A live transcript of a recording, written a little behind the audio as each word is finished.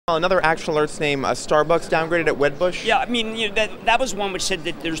Another action alerts name, Starbucks downgraded at Wedbush. Yeah, I mean, that was one which said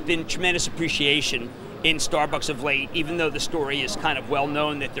that there's been tremendous appreciation in Starbucks of late, even though the story is kind of well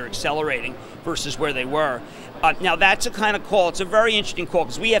known that they're accelerating versus where they were. Now that's a kind of call, it's a very interesting call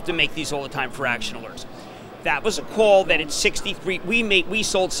because we have to make these all the time for action alerts. That was a call that at 63, we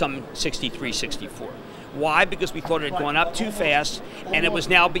sold some 63, 64. Why? Because we thought it had gone up too fast and it was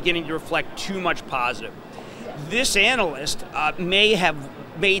now beginning to reflect too much positive. This analyst may have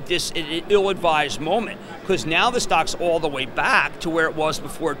made this an ill-advised moment because now the stock's all the way back to where it was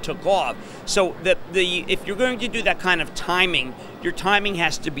before it took off. So if you're going to do that kind of timing, your timing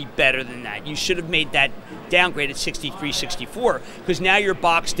has to be better than that. You should have made that downgrade at 63, 64 because now you're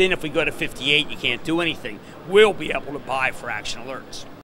boxed in. If we go to 58, you can't do anything. We'll be able to buy for action alerts.